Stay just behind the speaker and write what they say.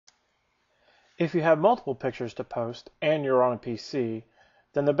If you have multiple pictures to post and you're on a PC,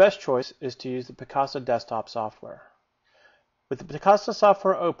 then the best choice is to use the Picasa desktop software. With the Picasa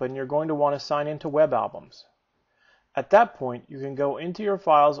software open, you're going to want to sign into Web Albums. At that point, you can go into your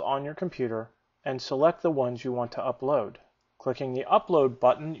files on your computer and select the ones you want to upload. Clicking the Upload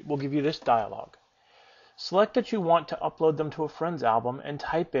button will give you this dialog. Select that you want to upload them to a friend's album and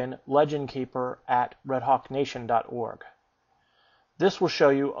type in legendkeeper@redhawknation.org. This will show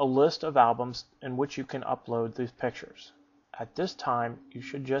you a list of albums in which you can upload these pictures. At this time, you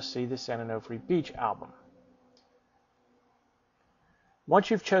should just see the San Onofre Beach album. Once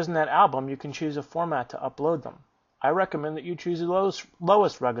you've chosen that album, you can choose a format to upload them. I recommend that you choose the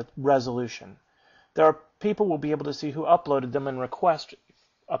lowest resolution. There are people will be able to see who uploaded them and request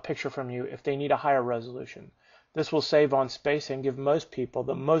a picture from you if they need a higher resolution. This will save on space and give most people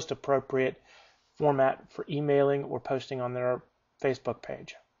the most appropriate format for emailing or posting on their Facebook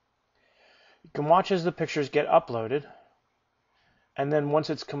page. You can watch as the pictures get uploaded, and then once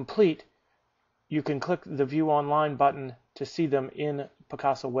it's complete, you can click the View Online button to see them in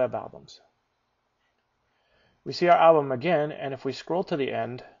Picasa Web Albums. We see our album again, and if we scroll to the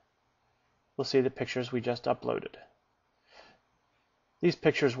end, we'll see the pictures we just uploaded. These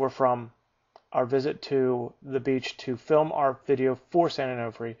pictures were from our visit to the beach to film our video for San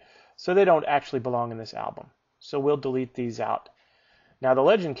Onofre, so they don't actually belong in this album. So we'll delete these out. Now the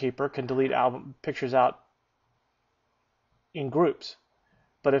Legend Keeper can delete pictures out in groups,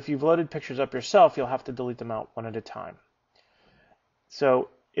 but if you've loaded pictures up yourself, you'll have to delete them out one at a time. So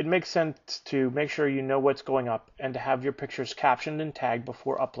it makes sense to make sure you know what's going up and to have your pictures captioned and tagged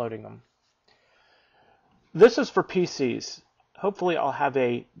before uploading them. This is for PCs. Hopefully I'll have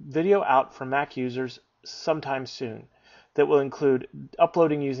a video out for Mac users sometime soon that will include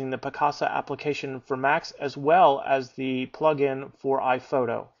uploading using the Picasa application for Macs as well as the plugin for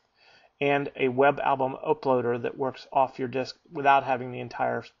iPhoto and a web album uploader that works off your disk without having the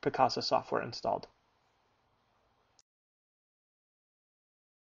entire Picasa software installed.